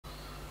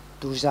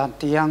ดูจาน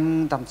เตียง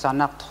ดำจา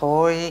นักถอ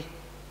ย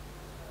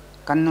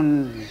กันนุน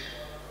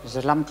จะ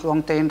ลำลวง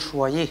เต็นช่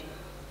วย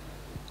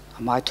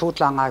หมายทูต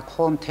ลางไอโค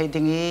มเท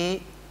ดิงี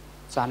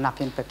จานักเ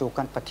ห็นประตู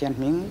กันปะเทียน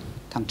มิง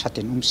ทางชัดเ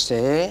ต็นเส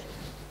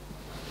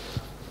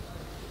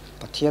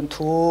ปะเทียน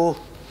ทู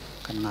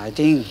กันไง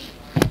ดิ้ง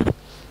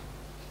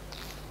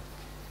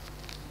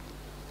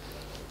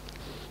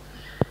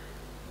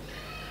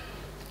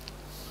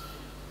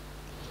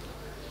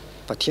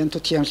ปะเทียนทุ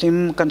เทียงลิม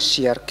กันเ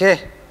สียร์เก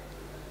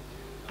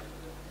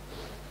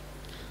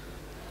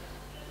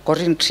กอ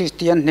รินคริสเ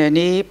ตียนเน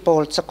นี้ปอ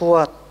ลสกว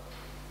ด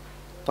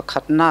ประคั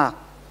ดนาค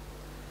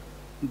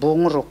บุง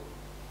รุก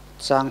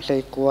จางเล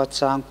ยกัว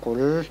จางกุ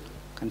ล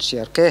กันเสี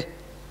ยร์เก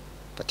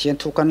ปะเทียน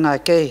ทุกันไง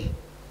เก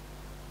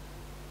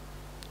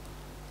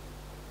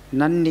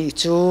นันนิ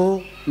จู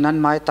นัน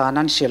ไม้ตา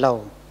นันเสียเหล่า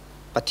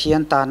ปะเทีย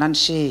นตานัน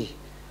สี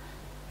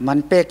มัน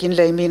เปกินเ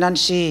ลยมีนัน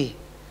สี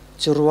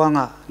จูรวง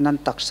ะนัน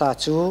ตักษา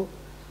จู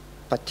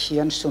ปะเที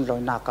ยนสุนลอ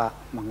ยนากะ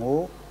มังู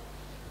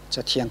จ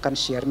ะเทียงกัน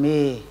เสียร์มี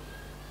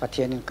ปะเ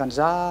ทียนกัน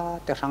จ้า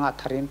แต่รังอั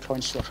ฐรินพลอย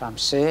สุราม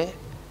เส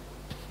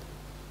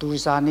ดู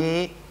จานี้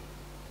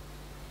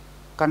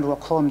กันรัว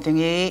โคมทิ้ง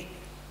นี้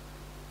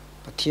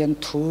ปะเทียน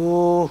ทู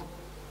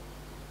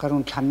กรุ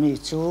ณทันมี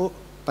จู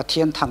ปะเที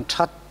ยนทาง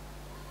ชัด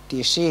ตี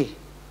ซี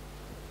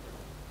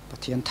ปะ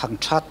เทียนทาง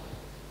ชัด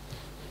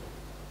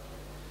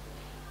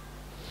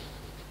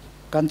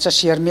กันจะเ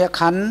สียร์เมีย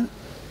ขัน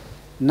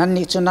นั่น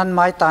นี่จุนันไ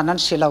ม้ตานั้น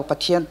สิเราปะ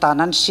เทียนตา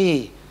นั้นสี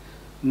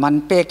มัน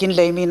เปกินเ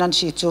ลยมีนัน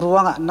สีจุรว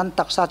งะนัน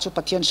ตักษาจุป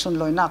ะเทียนสุน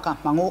ลอยนากะ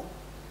มังู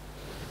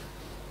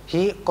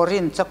ฮีกอริ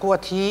นจักว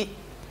ที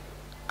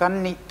กัน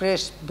นิเพร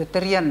สเบเต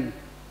เรียน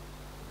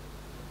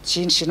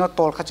ชินสินอตป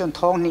อลขจน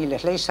ทองนี่เลย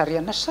เลยสารี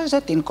นัสเซ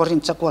ตินกอริ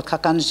นจักวดข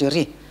กันจิ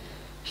ริ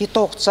ฮีต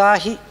กจ้า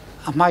ฮี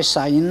อาไม่ส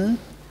ายน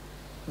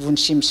วุน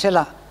ซิมเซล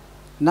ะ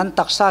นัน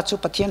ตักษาจุ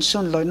ปะเทียนสุ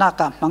นลอยนา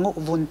กะมังู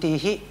วุนตี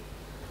ฮี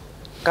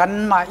กัน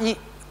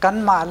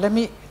มาเล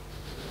มิ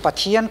ปะเ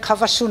ทียนข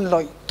วสุนล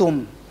อยตุม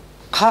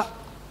ข้า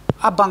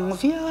อบัง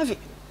วิอาวิ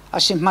อา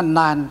สิมันน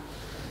าน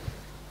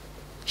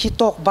ฮิ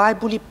ตอกไบเ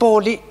บิลโพ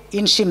ลิ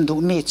อินซิมดู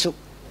มีจุ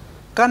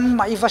กันม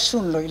าอีวสุ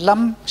นลอยล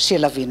ำเซ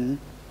ลวิน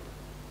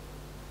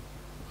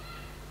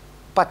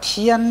ปะเ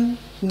ทียน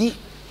นี้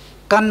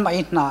กันมา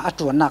อีนาอัต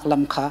วนักล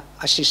ำข้า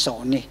อาศิโซ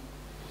นี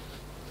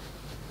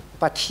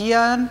ปะเทีย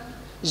น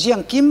เจียง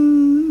กิม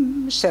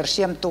เซอร์เ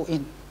ซียมตูอิ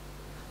น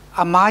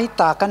อาไม้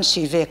ตากัน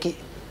สีเวกิ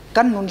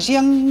กันนุนเจีย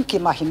งกิ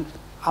มาหิน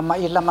อามา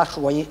อิลามาส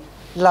วย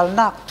ลล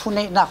นักทุน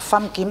นักฟั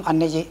มกิมอัน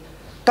นี้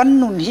กัน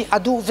นุนฮีอ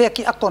ดูเว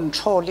กิอคอนโท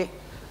รล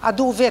อ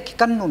ดูเวกิ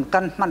กันนุนกั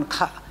นมันข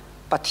ะ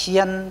ปะเที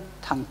ยน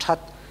ทางชัด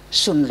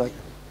สุนลอย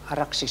อา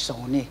รักษิโซ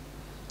นี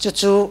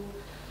จู่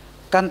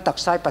ๆกันตัก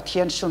สายปะเที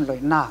ยนสุนลอย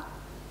นัก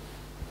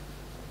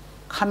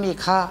ขมิ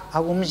ข้าอา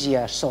เจีย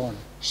โซน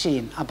ซี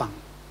นอบัง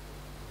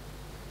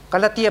กะ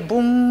ละเตีย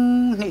บุ้ง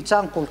นี่จา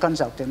งกุลกันเ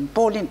จ้าเต็มโพ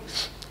ลิน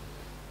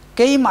เ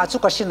กี่ยมาจุ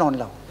กสินอน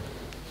เรา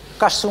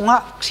กสุงะ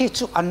ที่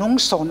จุอนุง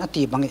สอนอ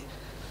ติบัง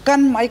กั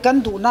นไม่กัน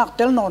ดูนักเต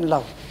ลนอนเรา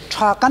ช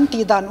ากันตี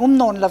ดาน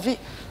นอนละวิ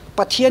ป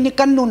ะเทียนี่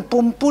กันนุน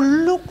ปุ่มปุ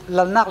ลุกล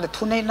ะนักเลย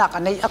ทุนในนักอั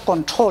นนี้คอน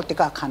โทรลติ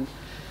กาขัน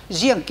เ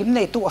จียงกิมใน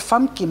ตัวฟั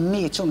มกิม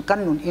มีจุนกัน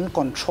นุนอินค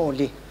อนโทรล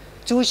ลี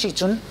จู่สิ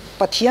จุน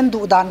ปะเทียนดู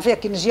ดานเว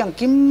กินเจียง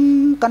กิม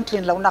กันทิ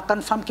นเรานักกัน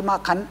ฟัมกิมา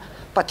ขัน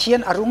ปะเทียน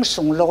อรุง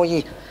สุงลอย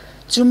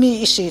จู่มี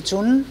อิสิจุ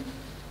น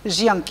เ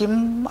จียงกิม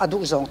อดุ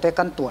จงเต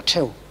กันตัวเท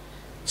ว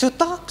จู่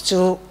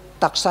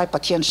ตักสายปะ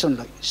เทียนสุนเ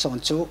ลยสอน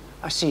จู่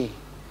อาศี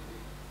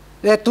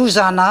เลตุจ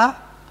านะ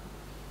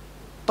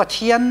ปะเ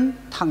ทียน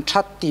ทาง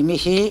ชัดติมิ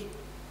ฮี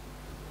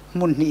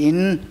มุนอิน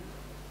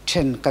เ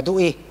ช่นกระดู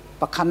อี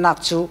ปะขันนัก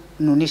จู่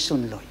นุนิสุ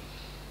นเล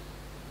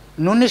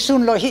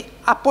ยฮี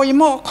อปอยโ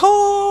มค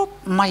บ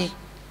ไม่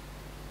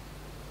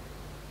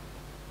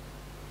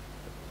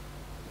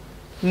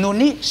นุ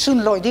นิสุน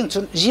เลยดิ้งจุ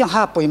นเจียงห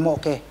าปอยโม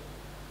เก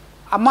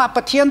อามาป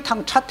ะเทียนทาง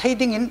ชัดให้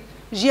ดิ้งอิน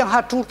เจียงหา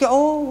จูเกโอ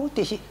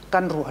ติฮิกั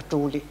นรัว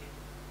จูลี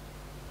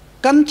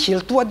กันถิล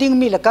ตัวดิ้ง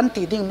มีและกัน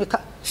ตีดิ้งมีค่ะ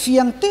เฟี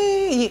ยงเต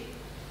อี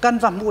กัน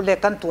ว่ามูเล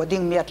กันตัวดิ้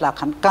งมีอัตลัก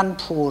ษณ์กัน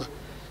พูด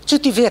จุด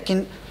ที่เวกิน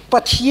ปะ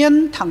เทียน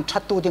ทางชั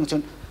ดตัวดิ้งจ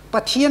นป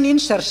ะเทียนอิน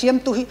เสร์เซียม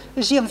ตัวฮิ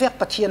เจียงเวก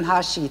ปะเทียนหา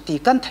สีตี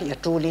กันทาย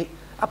จูลี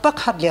อปัก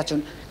หัดเลียจน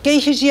เกย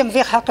ฮิเจียงเว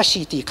กหาก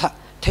สีตีค่ะ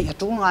ทาย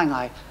จูง่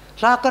าย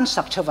ลากัน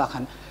สักเชวะขั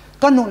น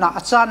กันนุนาอ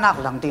าจารย์นัก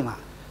หลังดิ้งอ่ะ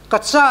กั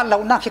จจาเหล่า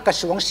นักที่กระ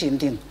ทรวงสิน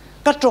ดิ้ง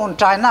ก็โจรใ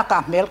จนักกั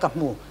บเมลกับ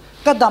มู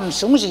ก็ดำ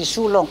สูงจี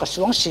สูลงกระทร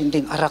วงสิน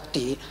ดิ้งอารัก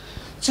ตี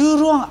จู่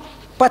ร่วง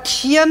ปะเ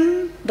ทียน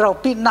เรา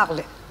ปีนักเล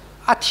ย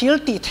อาทิล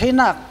ตีเท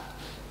นัก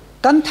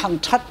กันทาง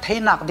ชัดเท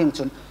นักดิ่ง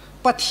จุน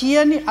ปะเทีย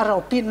นนี่เรา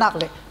ปีนัก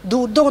เลยดู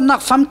โดนัก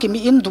ฟัมกิมี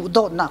อินดูโด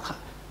นัก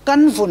กั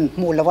นวุ่น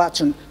มูลว่า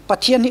จุนปะ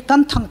เทียนนี่กั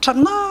นทางชัด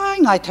ง่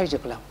ายไทยจั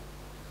กแล้ว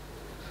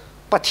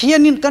ปะเทียน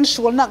นี่กัน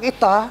ส่วนนักเอ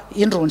ตา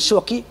อินรุนสว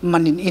กิมั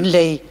นอินเล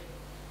ย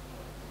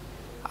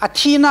อา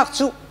ทินัก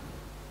จุ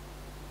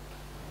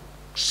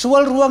ส่ว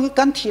นรวง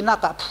กันทีนั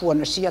กพวน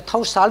เสียเท่า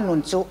สารนุน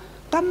จุ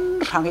กัน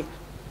รัง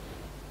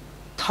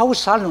เท่า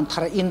สารนุนทา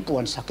อินปว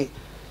นสัก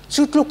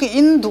จุดลูก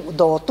อินดูโ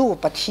ดตู้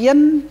ปะเทียน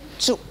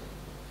จุ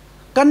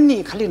กันนี่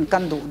ขลินกั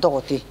นดูโด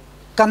ติ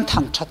กันทา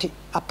งชัดที่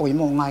อปอย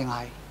มองง่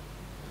าย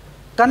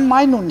กันไม้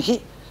หนุนฮิ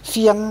เ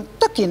ฟียง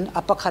ตะกินอ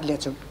ปขัดเล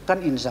จุนกัน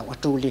อินเจ้าอ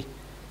ตูลี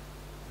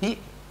นี่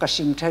ก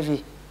สิมเทวี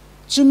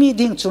จุมี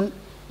ดิ่งจุน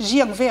เจี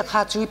ยงเวข้า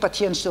จุยปะเ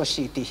ทียนสัว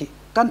สีติฮิ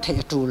กันเท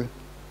อตูล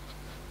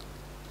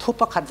ทุ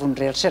บขัดวุนเ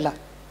รลเสละ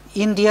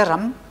อินเดียรั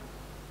ม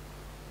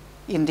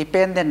อินดิเพ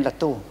นเดนต์ละ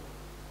ตู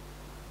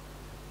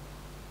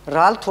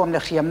รัลทวมเล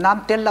เขียมน้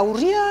ำเตลลาวเ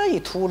รียอี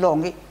ทูลอง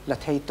อีละ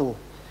เทตู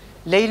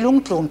เลยลุง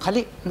ตรุนข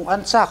ลิมุอั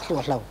นซากหลว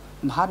ดเรา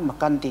มหันมา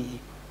กันดี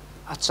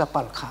อัจฉ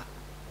ปัลขา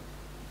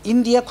อิน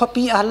เดียข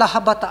ปีอัลลาฮ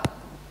บัต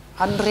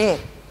อันเรศ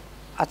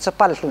อัจฉ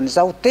ปัลหลุนเ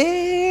จ้าเต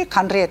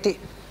ขันเรติ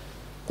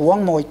กวง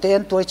มวยเตน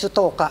ตัวจุโต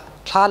กะ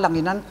ท้าลัง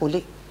อินันกุ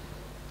ลิ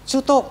จุ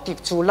โตกติด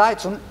จูไล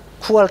จุน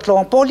ขวลตรอ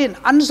งโปลิน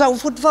อันเจ้า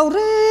ฟุตวาวเร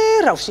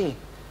เราสิ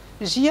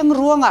เสียง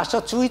รัวงะส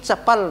จุยจับ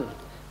ปัล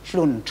ห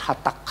ลุนชั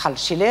ตักขัล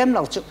สิเลมเร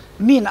าจุ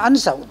มีนอัน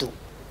เจ้าดู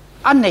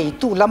อันไหน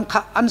ตู้ลำค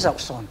ะอันเจ้า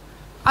สอน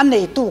อันไหน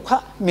ตู้คะ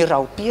มีเรา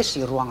เปีย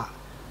สีรัวงะ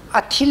อ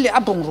าทิตย์ล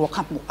ะบุงรัวข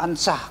มุอัน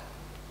จาก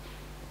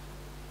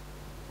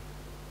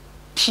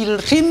ทิล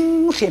ริม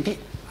เขียนพี่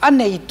อันไ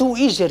หนตู้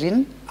อิจริน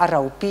อาเร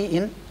าปีอิ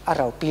นอาเ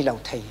ราปีเรา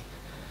ไทย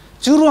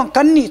จูรวง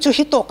กันนี่จู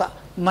ฮิโตกะ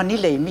มันนี่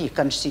เลยมี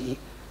กันสี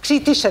คริ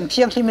ติสันเที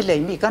ยงที่ไม่เลย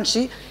มีกัน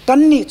สีกัน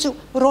นี่จู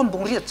ร่วมบุ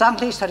งเรียจาง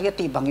เลยสริย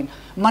ติบังอิน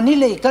มันนี่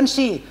เลยกัน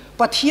สี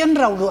ปะเทียน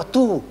เราลัว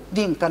ตู้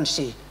ดิ่งกัน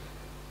สี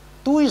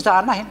ตู้อิจา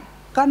นะเห็น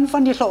กันฟั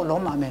นนี่โลล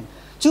มาเมน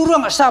จูรว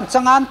งสามจั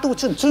งอันตู้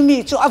จุนจูมี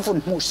จูอวุน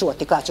มุสว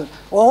ติกาจุน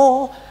โอ้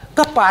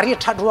ก็ปารี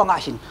ทัดรวงอา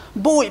หิน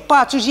บ่อยป้า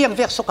จูเยี่ยงเ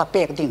วกสกเป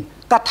กดิ่ง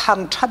กระทาง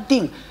ทัด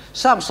ดิ่ง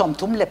สามสม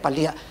ทุมเลปเ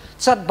ลีย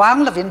จัดบาง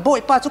ละวินบ่อย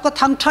ป้าจูกระ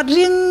ทางทัด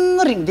ริง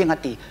ดิ่งอ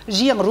ติเ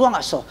ยี่ยงรวงอ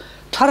าโซ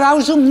ทาราว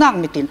ซุ่มนั่ง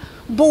มิติน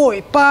บ่อย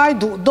ป้า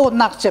ดูโดน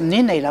นักเจม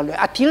นี้ในเราเลย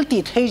อาทิลติ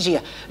เทเจีย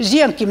เ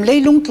ยี่ยงกิมเลย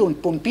ลุงกลุ่น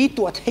ปุ่มปี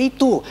ตัวเท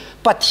ตู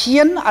ปะเที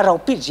ยนอาเรา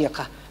ปิดเจีย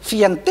ค่ะเฟี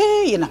ยงเต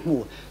ยนะมู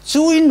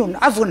จูอินุน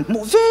อวุนมู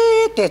เว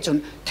เตจุน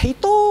เท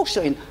โตส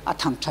อินอา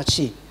ทางทัด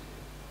ชี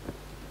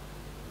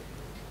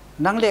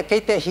นังเล็กไก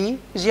เตฮี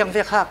เจียงเว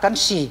ข้ากัน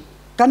สี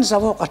กันสา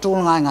วกอตู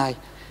ง่าย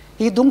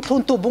ฮีดุงทุ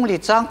นตุบุงลิ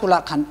จางกุลา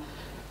ขัน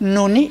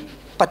นุนิ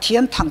ปะเทีย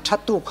นทางชัด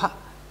ตุค่ะ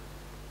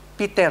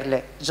ปีเตอร์เล่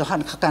จอหั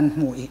นขกัน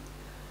มูอี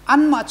อั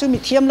นมาจุมี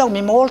เทียมเรา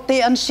มีโมลเต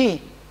อันสี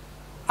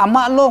อาม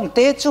าลงเต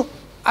จุ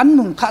อัน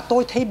นุนข้าโต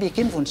ยเทบิ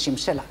กินวุ่นซิม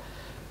เสละ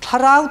ทา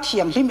ราวเที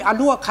ยงที่มีอ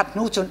ลัวขัด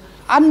นูจุน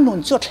อันนุน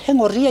จุดเฮง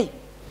อรีย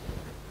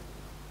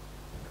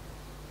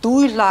ตุ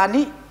ยลา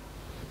นิ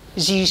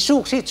จีสุ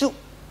กสิจุ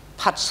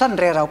พัดสัน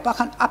เรเราปะ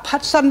คันอพั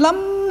ดสันล้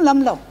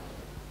ำเรา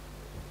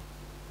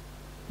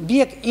เบี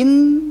ยกอิน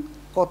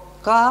กด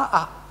กาอ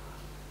ะ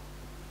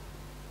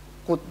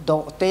กุดโด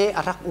เตอ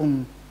รัก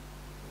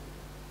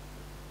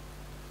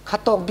ข้า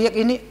ตอกเบียก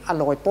อินี่อ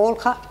ร่อยโปล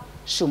ค่ะ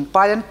สุมป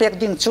ายันเปียก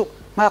ดิ่งจุ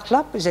มาครั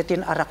บเจติ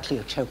นอรักเขีย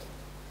วเชว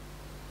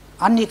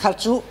อันนี้ข้า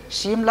จุ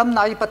ซิมลำน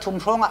ายปฐุม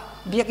พงอ่ะ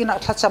เบียกอินะ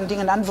ทัดจำดิ่ง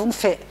อันวุ้ง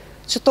เฟ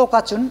จุโตกะ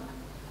จุน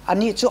อัน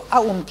นี้จุอา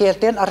เกล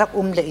เตนอรัก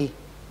เลย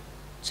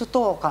จุโต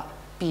กะ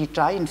ปีต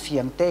ราอินเฟี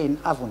ยงเตน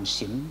อาวุน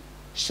ซิม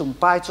สุม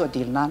ปายจุ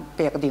ดิลนั้นเ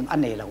ปียกดิ่งอัน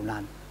เนเหล่านั้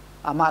น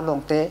อามาลง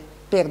เต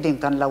เปียกดิ่ง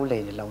กันเหล่าเล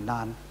ยเหล่า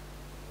นั้น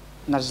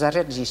นาซาเร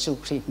ตยิสุ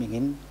คริสต์มิงิ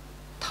น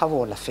ท้าว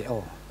ลาเฟโอ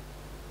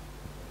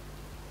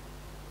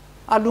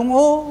อาลุงโอ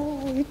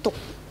ตุก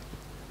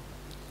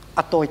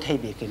อัตโอยเท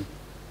บิกิน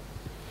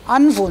อั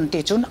นวุนติ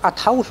จุนอั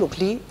ท้าวลุก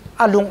ลี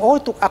อาลุงโอ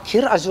ตุกอักขิ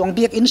รอาจวงเ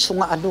บียกอินสุง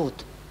อาลูด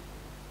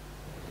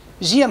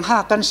เจียงหา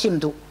กันซิม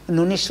ดุ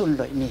นุนิสุนเ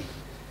ลยมี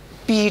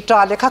ปีตร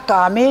าเลขก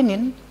าเมนิ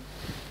น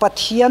ปะเ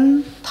ทียน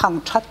ทาง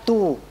ทัดตู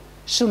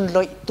สุนเล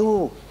ยตู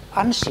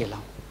อันเสียแล้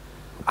ว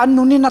อัน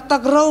นุนินัต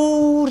กเรา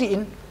ริ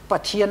นปะ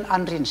เทียนอั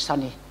นรินสั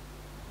นี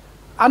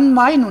อันไ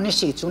ม้นุนิ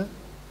สิจุน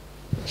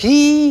ฮี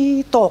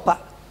โตกะ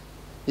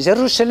เย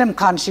รูซาเล็ม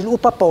คานสิลู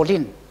ปะโปลิ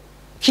น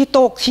ฮีโต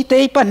กฮีเต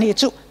ยปันนิ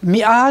จุมี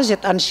อาเจ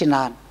ตอันสิน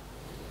าน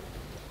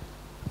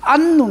อั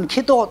นนุน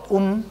คิดโด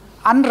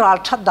อันรัล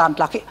ชัดดาน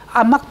ลักอ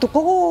ามักตุโก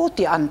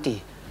ติอันตี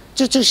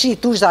จุสี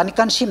ตูจานิ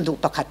กันซิมดุ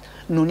ประคัด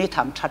นุนิท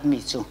ำชัดมี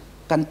จู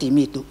กันตี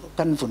มีดุ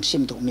กันฝุ่นซิ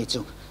มดุมี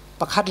จู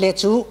ประคัดเล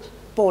จู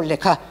โปเล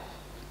ค่ะ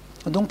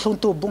ดุงทุน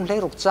ตูบุงเลย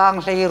รุกจาง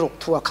เลยรุก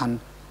ทัวขัน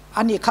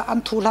อันนี้ค่ะอัน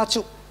ทุลา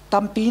จูตั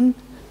มปิน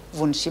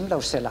วุ่นซิมเรา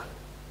เสละ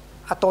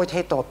อัตโอยเท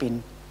ตอปิน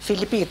ฟิ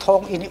ลิปปีทอง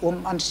อินิ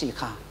อันสี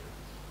ค่ะ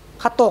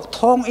ข้าตกท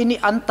องอินิ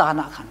อันตาน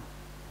ะขัน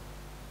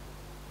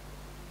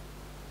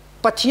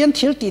ปะเทียน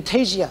ทิลติเท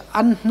เจีย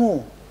อันมู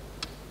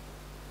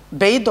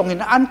เบยดงอิ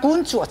นอันกุน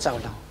จัวเจ้า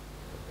เรา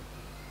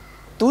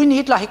ตุยนิ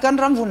ดละให้กัน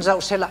รำวุ่นเจ้า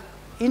เสละ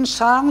อินส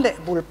างเละ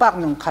บุลปาก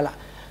หนึ่งขละ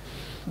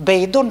เบ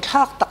ยดน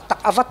ทักตัก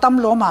อวตัม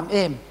โลมามเอ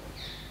ม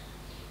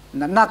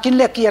นักกินเ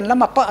ล็กเกียนละ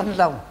มาปะอันเ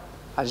รา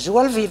จว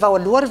ลวีวาว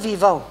ลัววี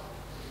วาว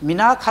มิ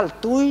นาขัล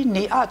ตุย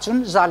นี่อาจุน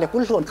ซาเลกุ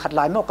ลหวนขัดล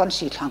ายมอกัน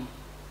สีทัง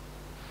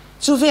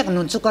จูเวก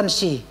นุนจุกัน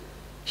สี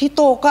ฮิโ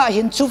ตกะเ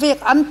ห็นจูเวก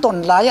อันตน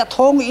ลายท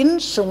องอิน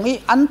สุงี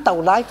อันเต่า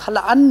ลายขล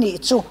ะอันนี่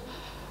จู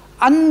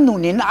อันนุ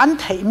นินอัน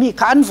ไทยมี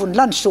ขันฝุ่น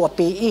ลั่นสัว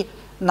ปี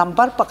นับ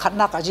บัตรประคัด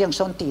นักอาเจียงส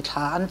นติท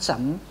าอันจ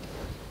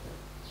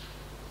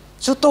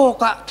ำจุโต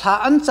กะทา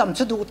อันจำ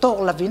จุดูโตก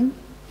ละวิน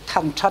ไท ท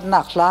างชัด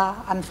นักลา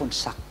อันฝุ่น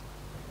สัก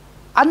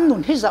อันนุ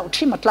นให้เจ้า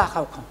ที่มัดลาเข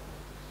า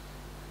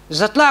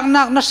จัดลาง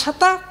นักนัส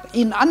ตัก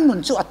อินอันนุน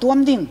จู่อตัวม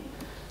ดิ่ง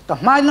กับ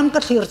ไม้ลำกร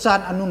ะเทียร์จาน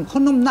อันนุนข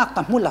นมนัก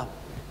กับมุลา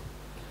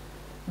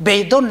เบ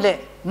ยดอนเละ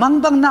มัง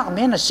บังนักเม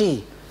นสี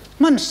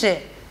มันเส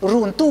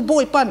รุนตู้บอ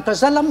ยปันกระ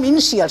ซาลำอิน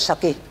เสียสั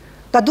ก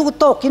กระดู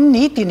โตกิน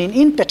นี้ตินิน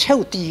อินเป็ดเทว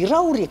ตีเร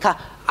าริค่ะ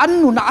อัน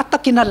นุนอัตตะ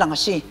กินลัง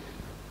สี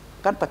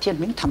การปะเทียน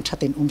มิงทำชัด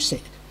เต็นเส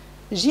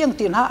เจียง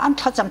ตีนหาอัน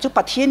ทัดจำจู่ป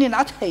ะเทียนนิน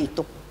อัตเห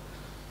ตุ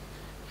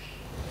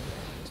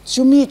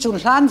จุมีจุน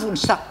ล้านฝุ่น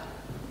สัก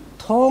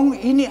ทอง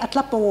อินี่อัตล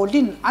าโป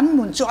ลินอัน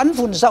นุนจู่อัน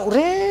ฝุ่นเจ้าเ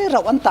ร่เรา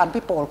อันตานไป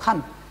ปอลขัน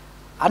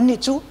อันนี้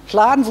จู่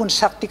ล้านฝุ่น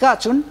สักติกา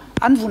จุน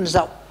อันฝุ่นเ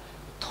จ้า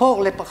ทอก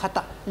เลยปะขต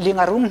ะลิง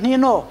อรุณนี่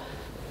โน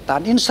ตา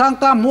นอินสัง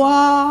กามั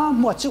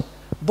วจู่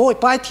บอย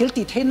ไปทิล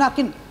ติเทนั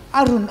กินอ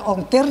รุณอง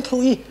เตอร์ทุ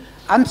ย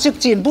อันจิก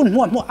จีนบุญมั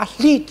วอัล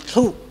ลี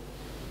ทุ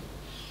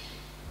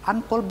อัน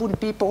กอลบุญ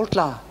ปีปอลล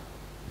า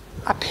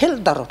อัพเฮล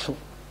ดารทุ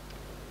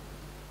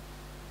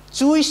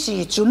จุยสี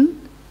จุน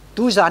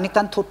ดูจานิ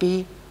กันทุปี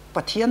ป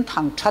ะเทียนท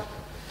างชัด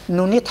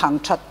นุนี่ทาง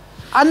ชัด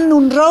อันนุ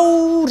นเรา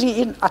รี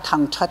อินอัทา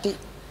งชัด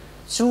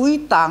จุย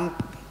ต่าง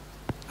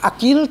อา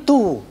กิลตู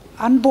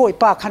อันบอย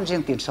ป้าขันเจีย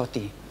งตินส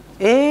ติ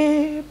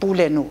ปูเ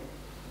ลนุ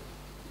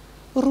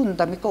รุ่น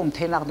ดามิกงเท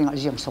นักดิ่งอา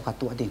เจียงสกัด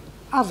ตัวดิ่ง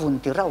อาวุน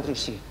ที่เราริ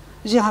สิ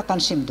เจียหักัน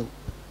ซิมดู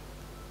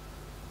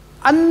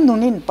อันนุ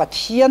นินปะเ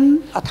ทียน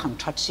อัทาง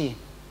ชัดสิ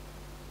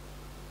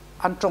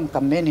อันตรงกั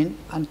บเมนิน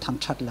อันทาง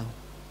ชัดเรา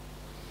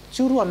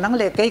จูรวมนัง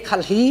เลกไกขั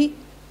ลฮี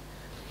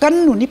กัน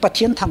นุนี่ปะเ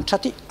ทียนทางชัด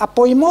ที่อป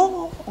อยโม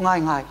ง่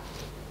าย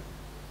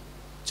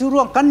จูร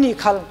วมกันนี่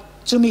ขัล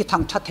จูมีทา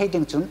งชัดให้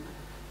ดิ่งจุน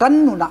กัน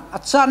นุนะอั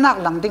จฉนัก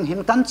หลังดิ่งเห็น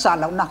กันจ่า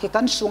เหล่านัก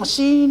กันสวง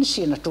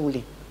ซีนตู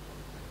ลี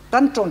กั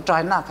นตรงใจ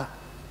นัก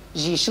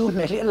ยิสูเม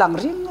ลิหลัง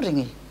ริง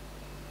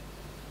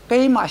ไก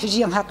มาฮิจิ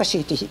ยังฮักสิ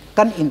ติ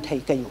กันอินไทย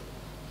กันอยู่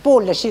โป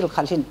เลสิล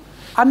ขัลหิน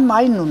อันไม่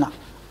นุนะ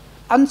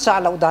อันจ่า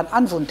เหล่าดานอั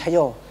นวุ่นทย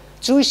อ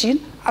จุยสิน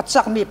อัจฉ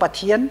มีปะเ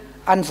ทียน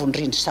อันวุ่น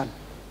รินสัน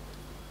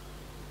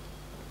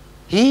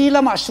ฮีละ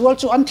มาสวล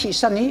จูอันที่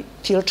สันนี้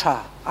ทิลชา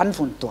อัน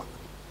วุ่นตัว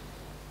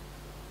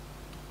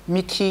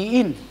มิที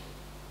อิน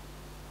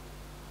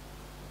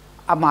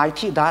อามาย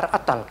ที่ดาร์อั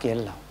ตลเกล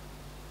เรา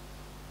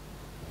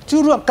จู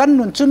รวมกัน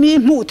นุนจูมี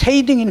มูเท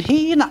ดิ่ง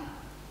ฮีนะ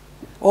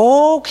โอ้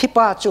ขิป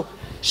าจู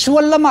สว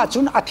ลละมาจุ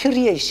นอัธิ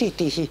ริยสิ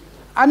ติฮี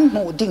อัน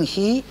มูดิ่ง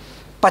ฮี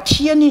ปะเ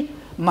ทียนี่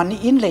มัน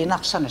อินเลยนั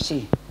กสันสิ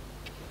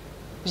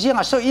เจียง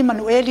อาศัยอิมา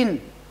นูเอลิน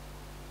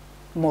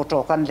โมโต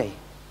กันเลย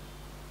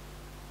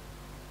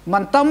มั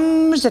นตั้ม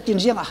จะติน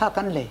เจียงอาหา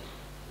กันเลย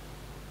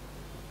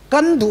กั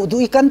นดู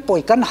อีกันป่ว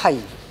ยกันให้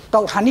เต่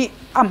าหันนี่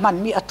อามัน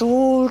มีอัตู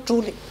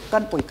กั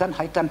นป่วยกันใ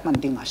ห้กันมัน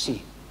ดิ่งอาศัย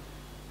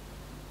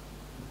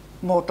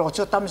โมโตจ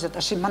ะตั้มจะอ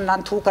าศัยมันนัน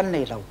ทุกันเล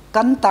ยเรา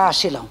กันตา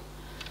สิเรา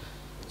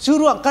จู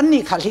รวงกัน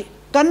นี่ขัลิ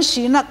กัน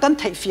สีนักกัน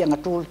ไทยเฟียงอั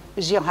ตู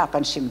เจียงหากั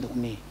นซิมดุ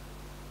มี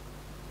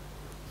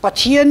ปะเ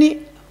ทียนี่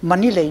มัน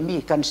นี่เลยมี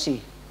กันสี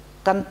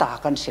กันตา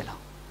กันเสียแล้ว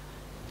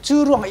จู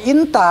รวงอิน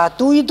ตา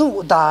ตุยดู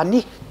ดา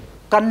นี่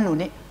กันนุ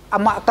นี่อา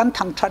มากันท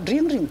างชัดริ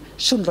ง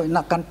สุนเลย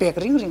นักกันเปก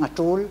ริงอ่ะ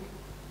จูล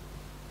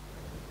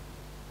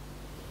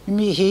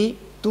มีฮี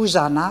ตุจ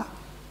านะ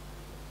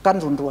กัน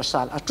รุนรัวส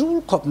าลอ่ะจูล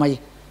ขบไม่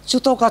จุ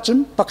ดโตกัจุน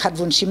ประคัด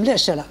วุนซิมเล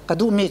เสละกระ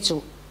ดูมีจู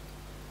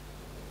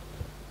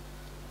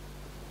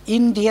อิ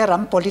นเดียรั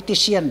ม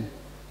politician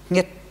เง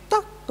ตั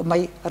กไม่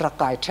รักไ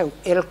ก่เทว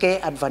เอลเก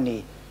อัดวานี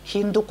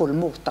ฮินดูกุล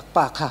มุกตักป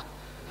าค่ะ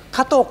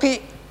ข้าโตกิ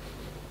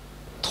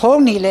ท้อง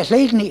นี่เล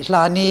ยนี่ล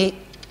านี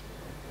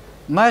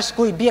มาส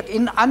กุยเบียกอิ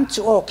นอัน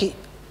จูโอกิ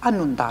อัน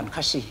นุนดาน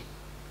ข้าสิ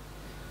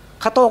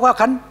ข้าโตก็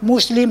ขันมุ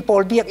สลิมปอ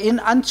ลเบียกอิน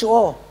อันจูโอ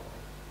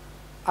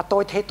อัตโต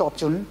เทตอบ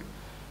จุน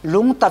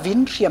ลุงตะวิน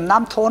เขียมน้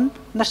ำทน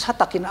นัส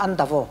ตักินอัน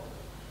ดาว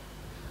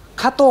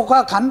ข้าโตก็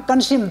ขันกัน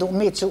ซิมดุ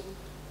มิจู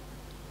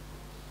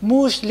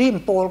มุสลิม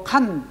ปอลขั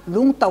น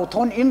ลุงเต่าท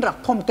นอินรัก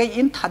พมเก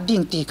อินทัดดิ่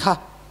งตีค่ะ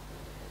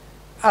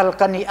อัล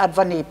กันีอัดว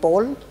านีปอ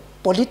ล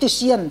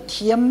politician เ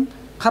ทียม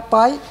ข้าไป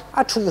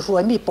อัถุยหัว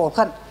มีปอ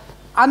กัน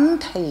อัน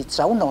ไทยเ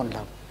จ้านอนเร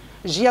า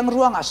เจียง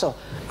ร่วงอ่ะso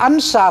อัน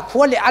สาข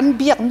วเลยอันเ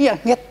บียกเมีย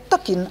เงตะ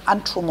กินอัน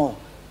ทุโม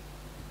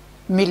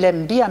มิเลม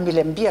เบี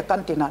ยกั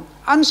นตินัน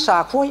อันสา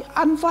ขวย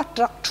อันวัด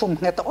รักทุม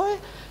เงตโอ้ย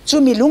จู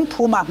มีลุง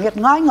ภูมาเงต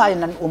ง่าย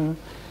นั่น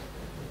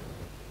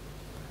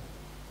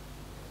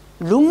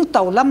ลุงเ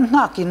ต่าลำน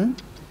ากิน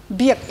เ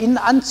บียกอิน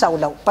อันเจ้า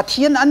เราปะเ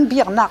ทียนอันเบี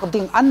ยกนัก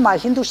ดิ่งอันหมาย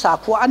ฮินดูสา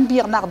ขวอันเบี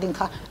ยกนักดิ่ง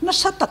ค่ะนั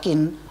สตะกิน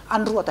อั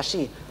นรัวตะ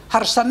สีหา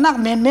รสันนัก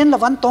เมนละ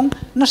วันตรง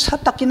นัส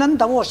ตะกินัน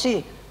ดาวสิ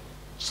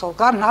ส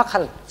การนักข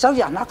ลเจ้าอ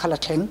ย่างนักขล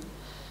เชง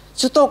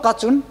จุดโตกั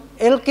จุน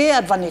เอลเก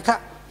อัดวันนี้ค่ะ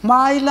ไม่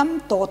ล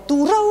ำโตตู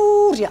เรา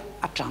เรีย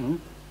อัจัง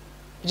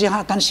จะหา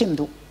กันซิม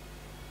ดู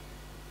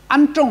อั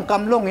นตรงก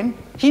ำลงอิน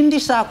ฮินดี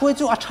สาคุย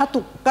จูอัชตุ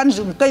กัน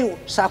จุ่มเกยุ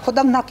สาคุ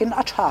ดังนักิน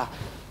อัชา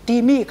ตี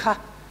มีค่ะ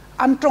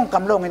อันตรงก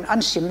ำลงอินอั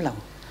นซิมเหล่า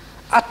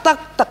อัตัก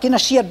ตะกินอ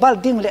าเซียบัล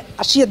ดิ้งเลย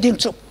อาเซียดิ้ง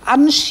จุอั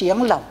นเสียง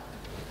เหล่า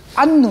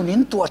อันนุนิ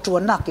นตัวจว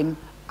นนักิน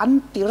อัน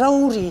ติเรา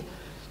รี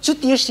จุด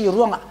ที่สี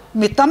ร่วง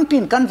มีตั้มปิ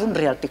นกันวุ่นเ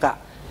รียลติกะ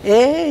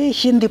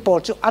hindi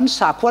pol chu an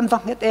sa khwan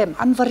wang het em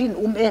an varin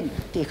em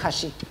ti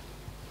khasi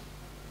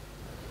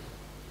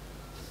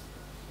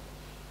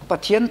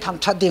Pathian thang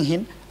that ding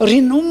hin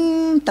rin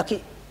taki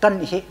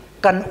kan hi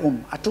kan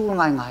atu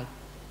ngai ngai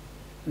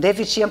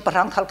David siam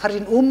parang khal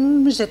kharin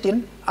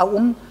zetin a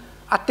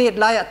atet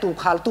lai atu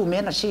khal tu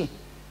men asi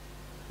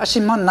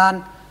asiman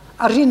nan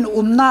arin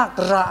nak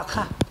ra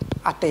kha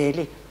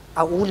ateli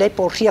a u le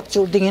por riak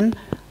chul dingin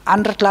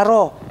andra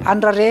klaro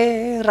andra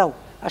re rau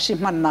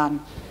asiman nan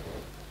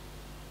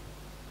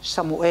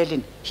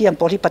Samuelin hiam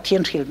poli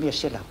Pathian khil mi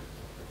sila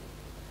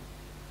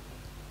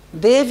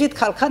David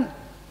khalkhan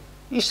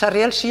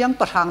Israel siang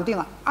parang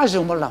dinga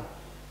azumulaw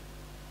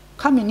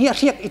kami ni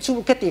riak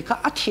ichu keti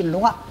kha athin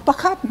lunga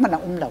pakhat mana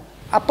law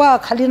apa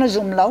khalina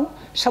zumlaw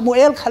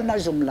Samuel khalna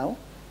zumlaw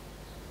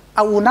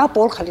auna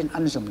pol khalin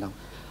an zumlaw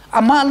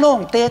ama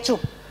long te chu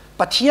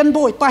Pathian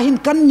boy pahin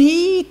kan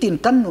ni tin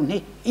kan nun hi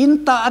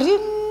in ta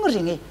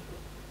ringi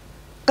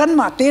kan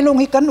ma te long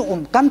hi kan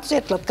kan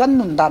chet lat kan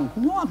nun dan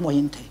no mo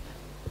hin the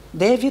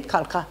David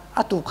khalka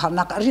atu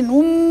khalna ka rin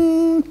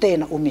te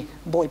na umi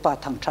boy pa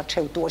thang tha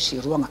theu tu si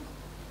ruanga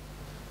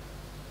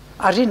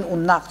arin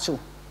nak chu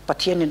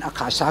Pathian in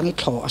akha sangi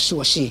thlo asu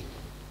asi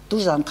tu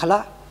zan khala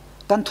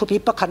kan thupi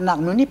pakhan nak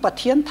nuni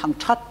Pathian thang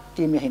that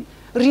ti mi hin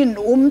rin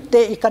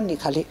te ikan ni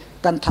khali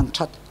kan thang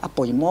that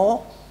apoi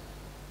mo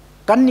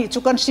kan ni chu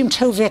kan sim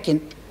theu vekin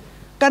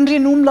kan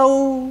rin lo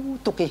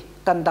tuki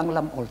kan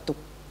danglam ol tuk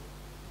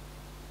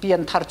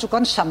pian thar chu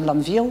kan samlam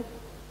viau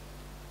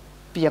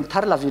piang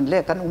thar lavin le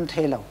kan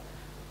thelo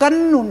kan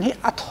nun hi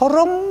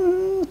athorong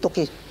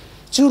tuki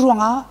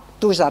churuanga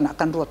tu zana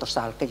kan ro to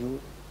sal ke yu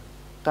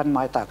kan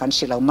mai ta kan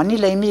silau mani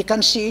leimi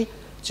kan si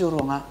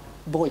churuanga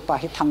boy pa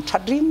hi thang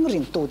that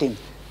ring tu ding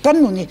kan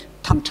nun ni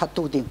thang that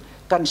tu ding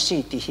kan si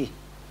ti hi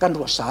kan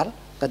ro sal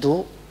ka du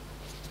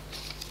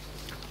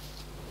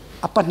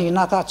apani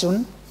na ka chun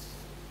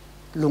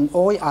lung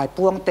oi ai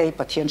puang te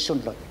Pathian sun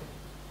loi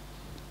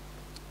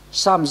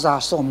sam za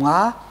som nga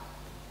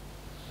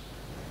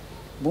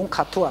bung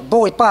khathua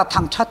boy pa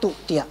thang thatu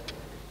tia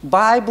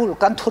Bible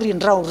kan thurin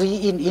rau ri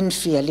in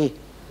fiali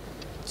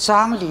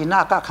chang li na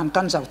ka khan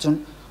kan zau chun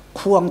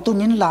khuang tu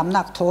min lam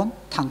nak thon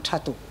thang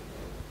thatu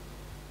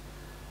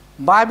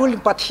Bible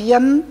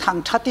Pathian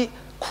thang thati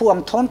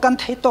khuang thon kan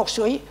thei tok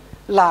sui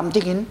lam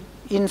dingin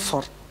in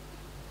for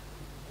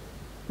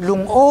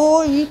lung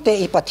oi te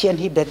I Pathian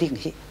hi beding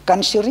hi kan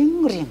siring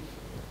ring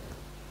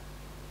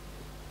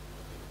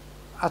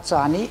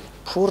achani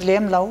phur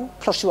lem lau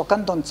phlasua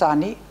kan don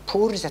chani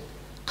phur zet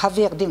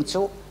khavek ding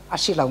chu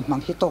asilau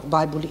mang hi tok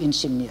Bible in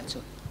sim mi chu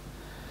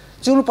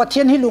chu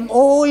Pathian hi lung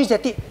oi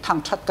zeti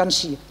thang that kan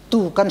si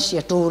tu kan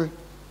si tul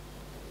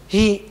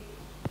hi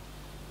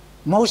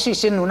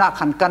Moses in nuna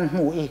khan kan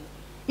mu I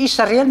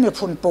Israel mi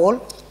phun pol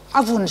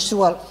avun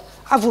sual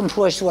avun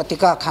huai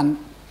suatika khan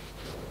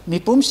mi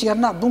pum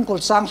siarna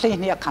bungkol sang hle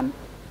ni khan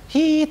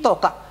hi to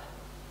ka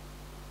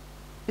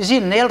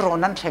jin nel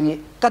ronan thengi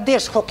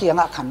kades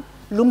khokianga khan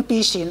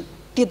lungpi sin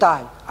ti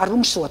dai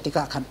arung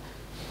suatika khan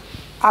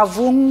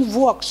avung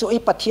vuak so I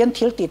Pathian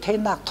thil ti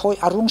thainak thoi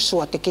arung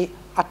suatiki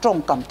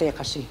atong kamte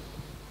khasi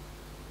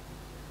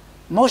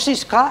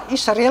Moses ka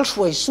Israel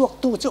suai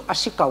suak tu chu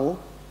asikau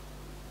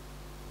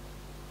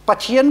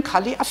Pathian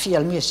khali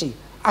afial mi si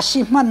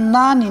asiman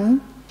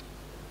nanin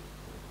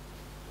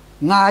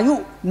ngayu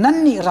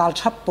nan ni ral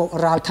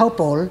thau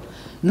pol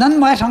nan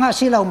mai thanga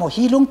silau mo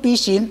hilung pi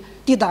sin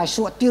ti dai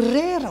su ti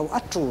re rau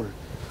atul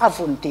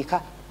avun ti kha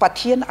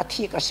Pathian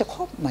athik ase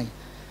khop mai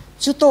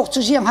chu tok chu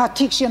jiang ha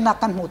thik sian na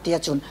kan mu tia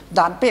chun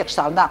dan pek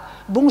sal na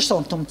bung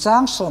som tum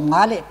chang som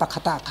nga le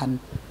pakhata khan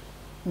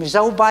mi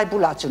zau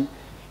Bible a chun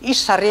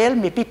Israel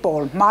mi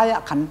people maya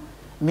khan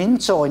min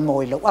choi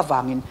moi lo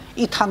awangin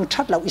I thang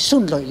that lo I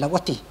sun loi lo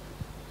ati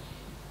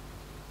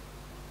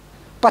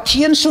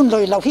Pathian sun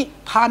loi lo hi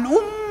phan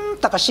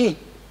takasi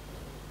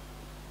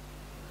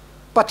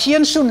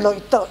Pathian sun loi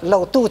to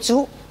lo tu chu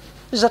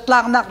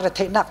zatlang nak re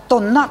thei nak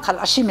ton nak khal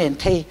asimen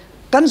thei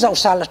kan zau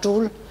sal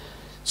tul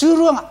chu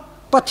ruang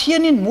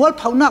Pathian in mual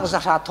phau nak za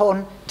sa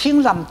thon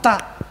thing lam ta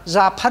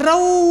za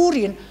pharau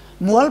rin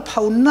mual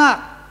phau nak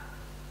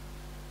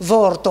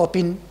vor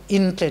topin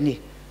in treni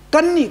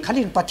kan ni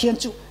khalin Pathian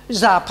chu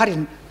za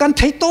pharin kan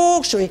thei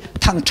tok soi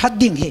thang that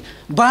ding hi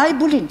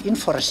Bible in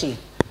forasi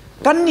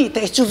kan ni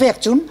te chu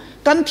vek chun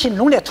kan thin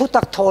lung le thu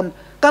tak thon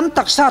kan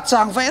taksa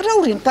chang vai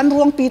rau rin kan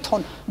ruang pi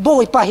thon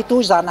boy pa hi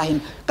tu zana hin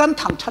kan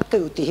thang that ke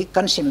uti hi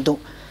kan sim du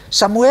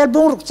Samuel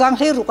bung ruk chang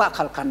he ruka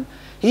khal khan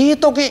hi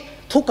to ke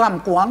thukam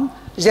kuang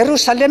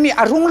Jerusalem I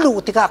arung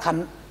lu tika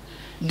khan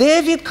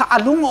David kha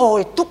alung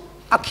oi tuk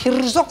akhir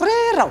zok re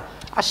rau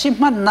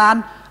asiman nan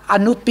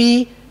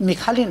anupi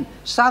mikhalin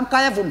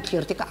sangkaya vun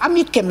thir tika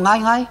amit kem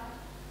ngai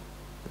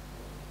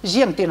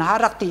jiang tin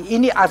harak ti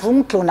ini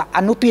avung kluna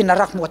anupi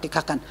narak mo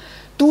tika kan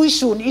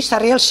tuisun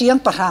Israel siang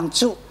parang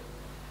chu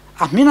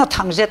amina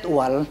thangzet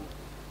wal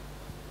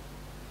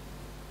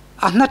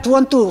ahna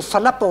tuan tu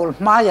falapol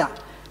maya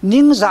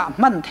ningza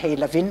man thei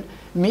lavin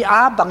mi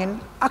a bangin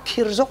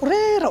akhir zok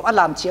re ro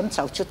alam chiam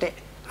chau chute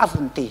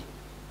avunti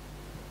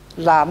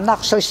lam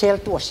nak social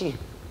tu si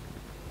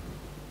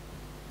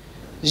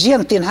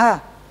riêng tin ha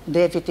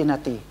David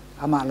tinati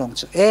ama long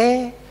chu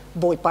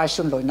boy pai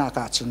sun loi na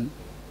ka chun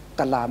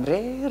kalam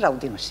re rau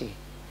ding si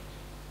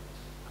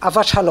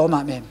ava chalo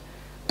ma mem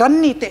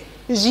kan ni te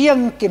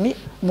riêng kimi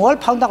mol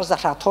phang dak za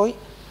tha thoi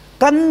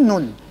kan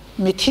nun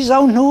mi thi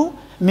zau nu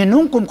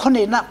minung kum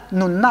khone na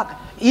nun nak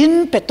in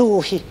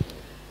petu hi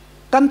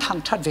kan thang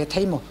that ve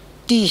thei mo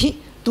ti hi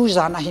tu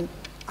zana hin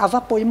ava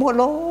poi mo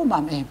lo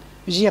mam em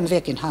riêng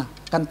vekin ha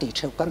kan ti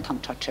theu kan thang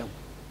that theu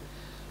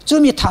chu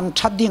mi thang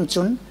that ding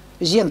chun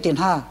riêng tin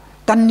ha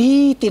kan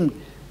ni tin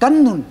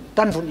kan nun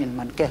kan vun in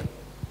man ke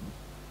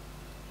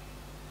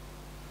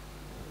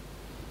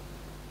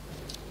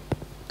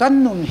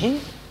kan nun hi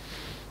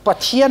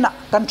pathian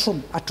kan thum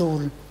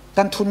atul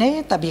kan thune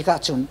tabika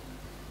chun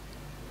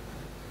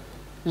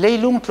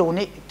leilung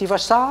tluni tiva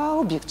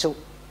sao bik chu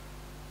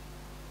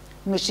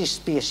Mrs.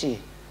 PC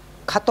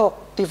khatok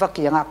tiva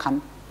kianga khan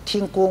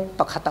thingkung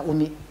pakhata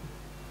umi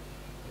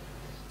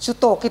chu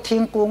to ki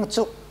thingkung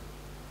chu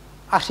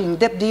a hring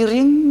dep di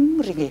ring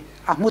ringi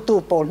a mutu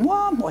pol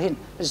mo hin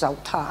zau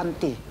tha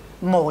anti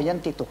moyan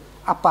ti tu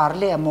a par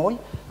le moi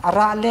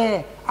ara le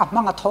a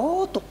manga tho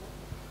tu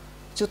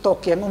chu to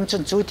kiang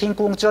chun chu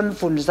thingkung chon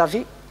fun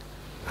zavi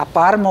a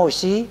par mo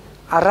si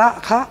ara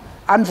kha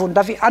an vun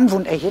davi an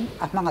vun e hin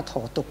a manga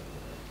tho tu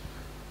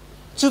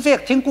chu vek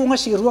thingkung a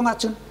si ruanga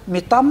chun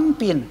mitam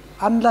pin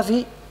an lavi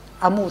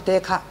amu te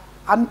kha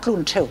an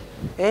klun theu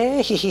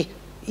hi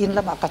in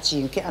lama ka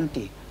ching ke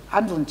anti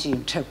an vun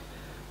ching theu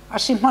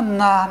asiman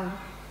nan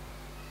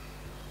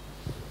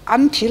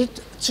an thil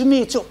chumi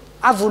chu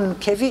avun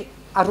khevi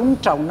arung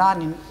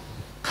chaunanin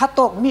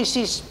khatok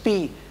Mrs. P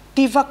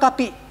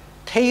tivakapi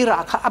theira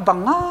kha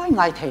abangai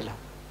ngai theila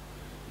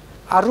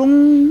arung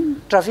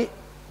travi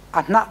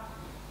anna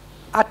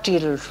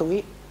atil hlui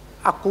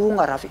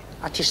akunga ravi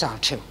athisa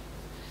theu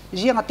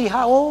riang ati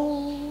ha o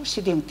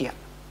siding tia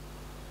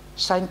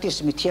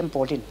scientist mi thiam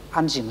polin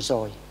an jing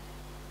zoi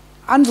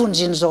an vun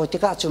jin zoi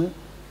tika chun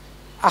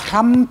a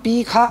kham pi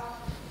kha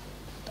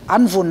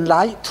an vun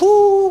lai thu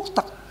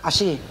tak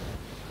asi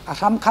a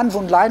ram khan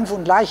vun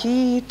lai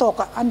hi to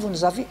ka an vun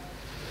zavi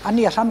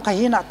ani ram kha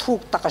hina thu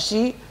tak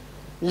asi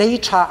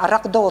leitha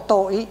arak do to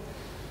I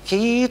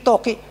hi to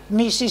ki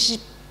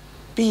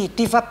Mississippi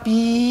tiva pi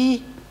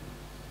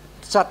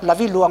chat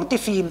lavi luang ti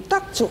phim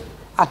tak chu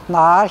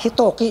atna hi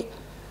to ki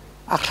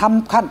a ram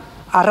khan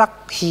arak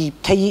hi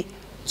thei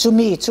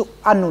chumi chu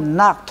anun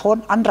nak thon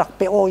an rak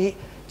pe oi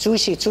chu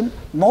si chun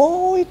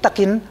moi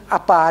takin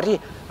apari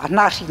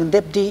ana hring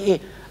dep di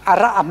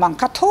ara amang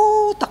kha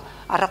tho tak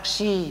arak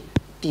si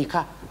ti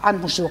kha an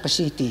musu ka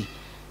si ti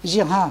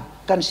jiang ha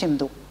kan sim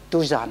du tu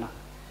jana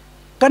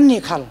kan ni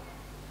khal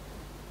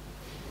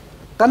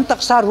kan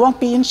tak sa ruang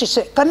pi in si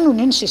se kan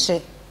nunin si se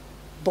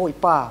boy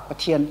pa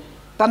pathian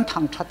kan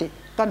thang thati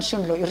kan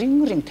sim loi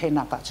ring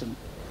theina ka chun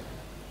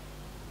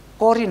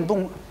korin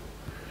bung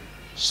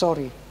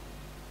sorry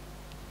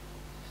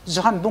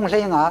johan bung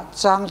lenga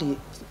changli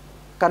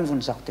kan vun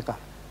zak tika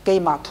ke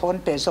ma thon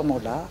pe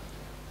zomola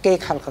ke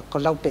khal ka ko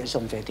lau pe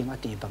zom ve ding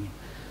ati bang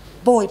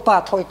boy pa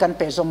thoi kan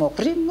pe zomok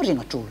ring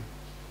atul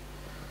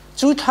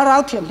chu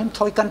tharau thiam him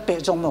thoi kan pe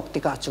zomok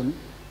tika chun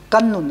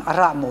kan nun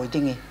ara moi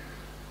dingi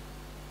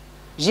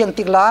riang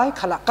tik lai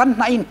khala kan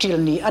na in til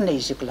ni anei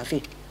zik lafi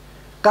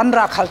kan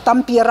ra khal tam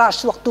piara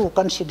suak tu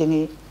kan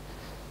sidingi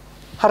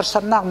har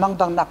sannak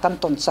mangbang na kan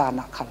ton cha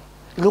na khal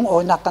lung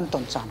oi na kan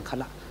ton chan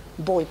khala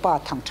boy pa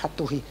thang that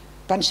tu hi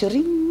kan si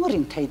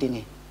ring thei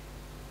dingi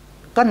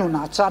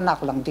kanuna cha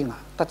nak lang dinga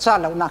ka cha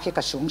lo na khi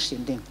ka sung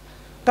sin ding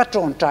ka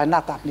tron trai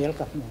na ka nel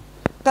ka mu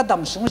ka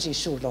dam sung ji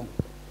su long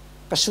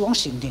ka suang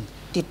sin ding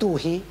ti tu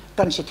hi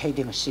kan si thei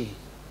ding si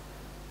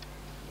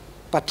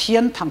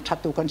pathian thang that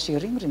tu kan si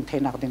ring thei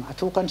nak ding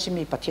athu kan si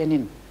mi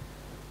pathianin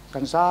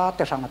kan za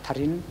te rang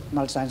tharin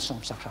mal zain som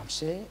sakram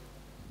se